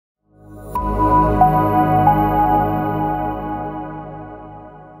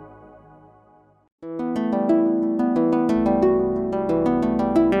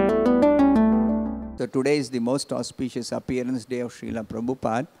today is the most auspicious appearance day of Srila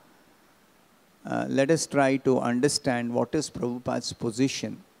Prabhupada. Let us try to understand what is Prabhupada's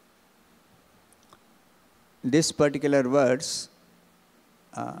position. This particular verse,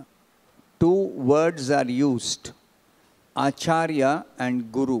 two words are used, Acharya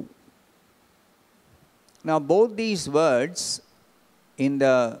and Guru. Now both these words in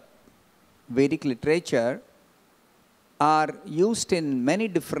the Vedic literature are used in many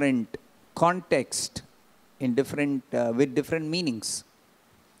different contexts, in with different meanings.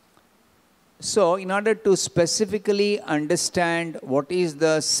 So, in order to specifically understand what is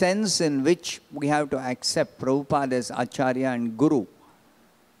the sense in which we have to accept Prabhupada as Acharya and Guru,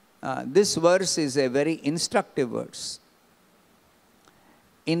 this verse is a very instructive verse.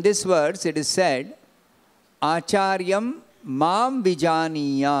 In this verse, it is said, Acharyam Mam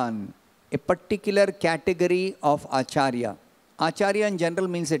Vijaniyan, a particular category of Acharya. Acharya in general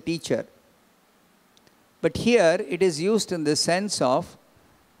means a teacher. But here it is used in the sense of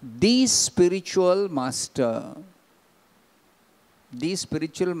the spiritual master. The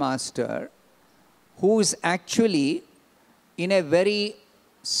spiritual master who is actually in a very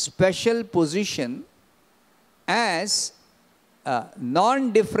special position as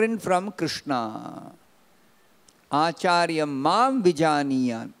non-different from Krishna. Acharya Mam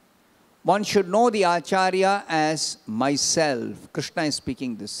Vijaniyan. One should know the Acharya as myself. Krishna is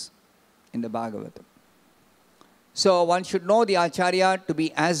speaking this in the Bhagavatam. So one should know the Acharya to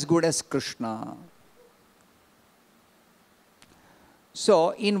be as good as Krishna.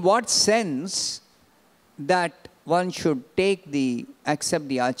 So in what sense that one should accept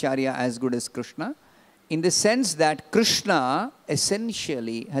the Acharya as good as Krishna? In the sense that Krishna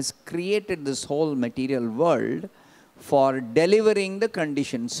essentially has created this whole material world for delivering the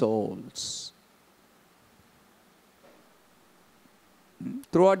conditioned souls.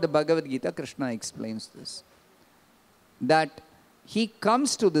 Throughout the Bhagavad Gita, Krishna explains this. That he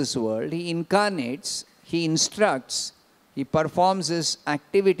comes to this world, he incarnates, he instructs, he performs his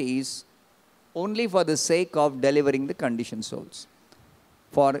activities only for the sake of delivering the conditioned souls,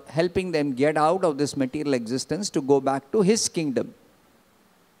 for helping them get out of this material existence to go back to his kingdom.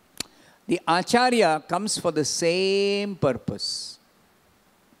 The Acharya comes for the same purpose.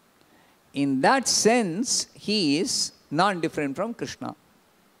 In that sense, he is non-different from Krishna,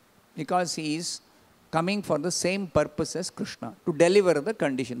 because he is coming for the same purpose as Krishna, to deliver the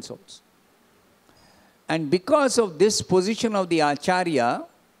conditioned souls. And because of this position of the Acharya,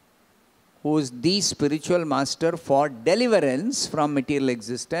 who is the spiritual master for deliverance from material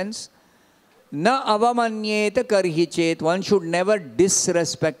existence, na avamanyeta karhi chet, one should never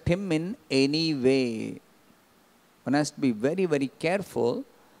disrespect him in any way. One has to be very, very careful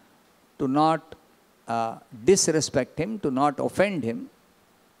to not disrespect him, to not offend him,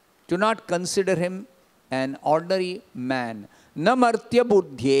 to not consider him an ordinary man. Na martya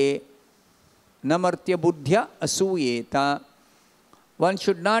buddhye, na martya buddhya asuyeta. One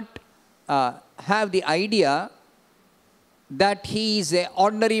should not have the idea that he is an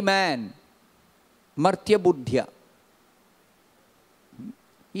ordinary man. Martya buddhya.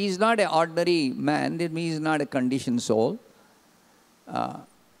 He is not an ordinary man, that means he is not a conditioned soul.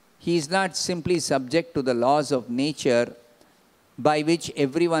 He is not simply subject to the laws of nature by which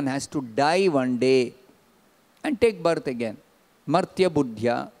everyone has to die one day and take birth again. Martya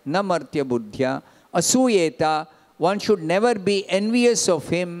buddhya, na martya buddhya, asuyeta. One should never be envious of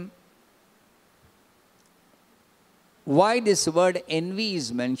him. Why this word envy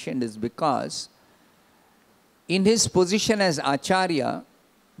is mentioned is because in his position as Acharya,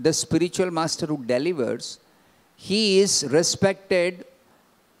 the spiritual master who delivers, he is respected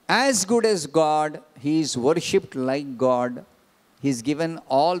as good as God. He is worshipped like God. He is given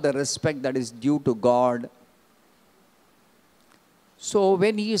all the respect that is due to God. So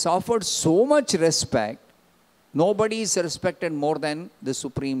when he is offered so much respect, nobody is respected more than the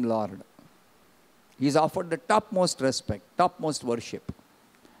Supreme Lord. He is offered the topmost respect, topmost worship.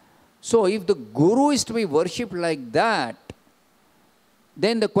 So if the Guru is to be worshipped like that,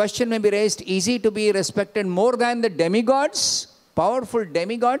 then the question may be raised, is he to be respected more than the demigods, powerful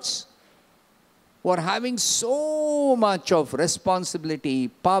demigods, who are having so much of responsibility,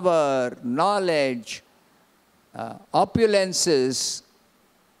 power, knowledge, opulences?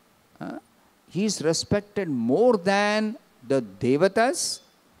 He is respected more than the devatas?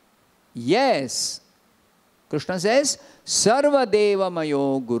 Yes. Krishna says, Sarva Deva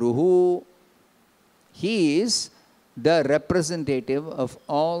Mayo Guruhu. He is the representative of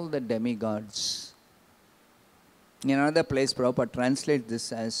all the demigods. In another place, Prabhupada translates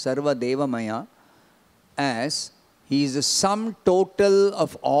this as Sarva Deva Maya, as He is the sum total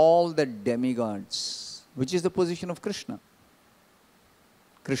of all the demigods, which is the position of Krishna.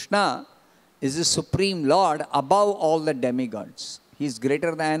 Krishna is the Supreme Lord above all the demigods. He is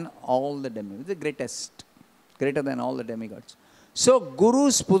greater than all the demigods, the greatest, greater than all the demigods. So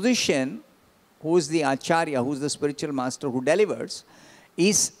Guru's position, who is the Acharya, who is the spiritual master who delivers,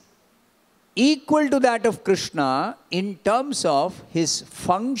 is equal to that of Krishna in terms of his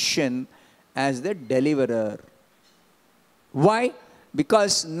function as the deliverer. Why?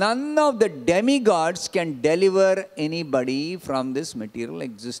 Because none of the demigods can deliver anybody from this material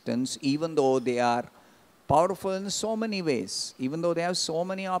existence, even though they are powerful in so many ways, even though they have so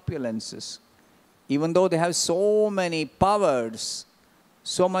many opulences, even though they have so many powers,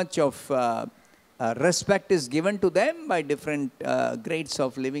 so much of respect is given to them by different grades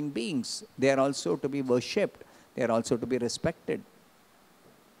of living beings. They are also to be worshipped. They are also to be respected.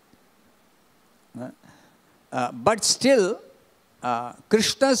 But still,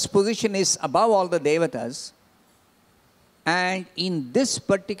 Krishna's position is above all the devatas, and in this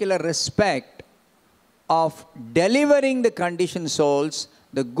particular respect of delivering the conditioned souls,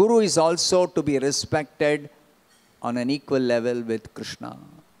 the Guru is also to be respected on an equal level with Krishna.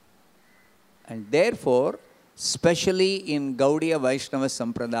 And therefore, especially in Gaudiya Vaishnava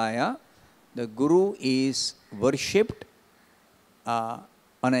Sampradaya, the Guru is worshipped on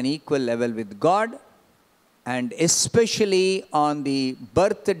an equal level with God, and especially on the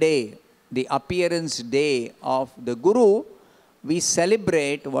birthday, the appearance day of the Guru, we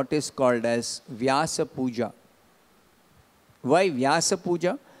celebrate what is called as Vyasa Puja. Why Vyasa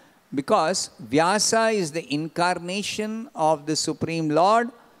Puja? Because Vyasa is the incarnation of the Supreme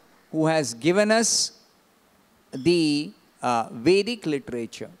Lord who has given us the Vedic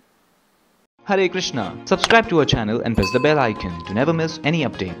literature. Hare Krishna. Subscribe to our channel and press the bell icon to never miss any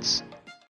updates.